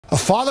A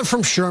father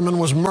from Sherman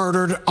was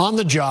murdered on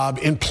the job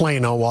in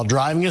Plano while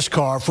driving his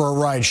car for a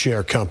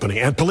rideshare company.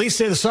 And police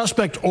say the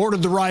suspect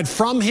ordered the ride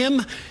from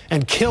him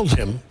and killed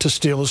him to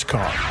steal his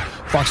car.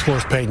 Fox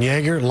 4's Peyton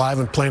Yeager live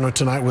in Plano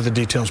tonight with the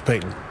details.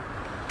 Peyton.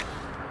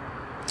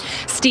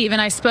 Steve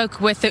and I spoke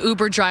with the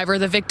Uber driver,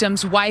 the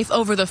victim's wife,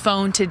 over the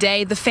phone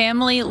today. The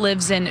family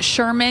lives in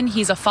Sherman.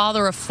 He's a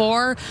father of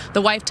 4.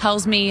 The wife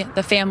tells me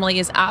the family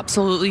is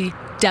absolutely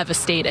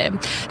devastated.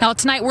 Now,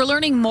 tonight we're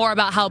learning more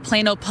about how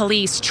Plano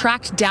police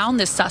tracked down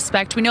this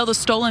suspect. We know the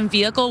stolen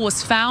vehicle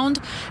was found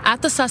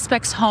at the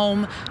suspect's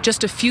home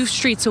just a few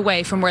streets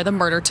away from where the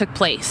murder took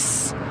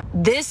place.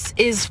 This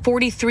is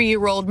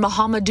 43-year-old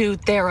Mohamedou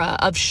Thera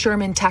of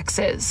Sherman,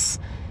 Texas.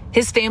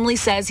 His family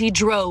says he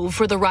drove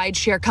for the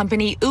rideshare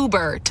company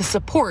Uber to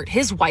support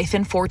his wife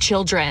and 4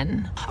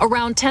 children.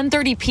 Around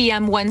 10:30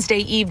 p.m. Wednesday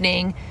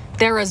evening,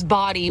 Thera's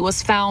body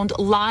was found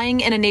lying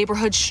in a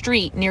neighborhood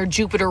street near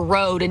Jupiter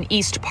Road and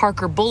East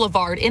Parker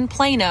Boulevard in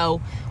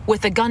Plano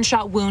with a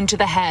gunshot wound to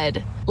the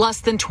head.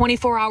 Less than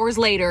 24 hours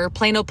later,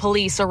 Plano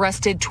police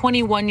arrested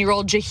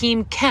 21-year-old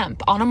Jaheim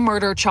Kemp on a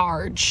murder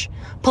charge.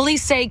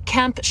 Police say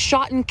Kemp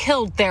shot and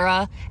killed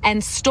Thera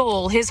and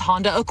stole his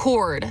Honda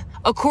Accord.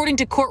 According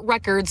to court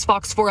records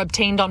Fox 4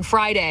 obtained on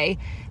Friday,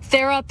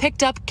 Thera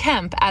picked up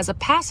Kemp as a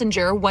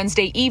passenger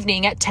Wednesday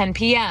evening at 10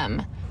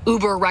 p.m.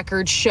 Uber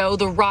records show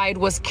the ride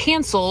was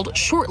canceled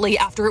shortly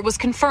after it was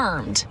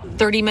confirmed.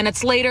 30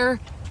 minutes later,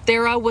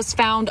 Thera was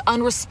found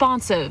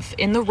unresponsive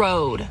in the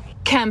road.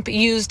 Kemp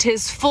used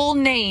his full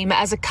name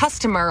as a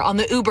customer on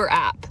the Uber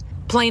app.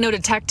 Plano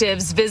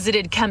detectives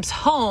visited Kemp's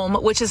home,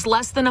 which is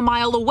less than a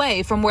mile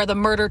away from where the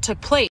murder took place.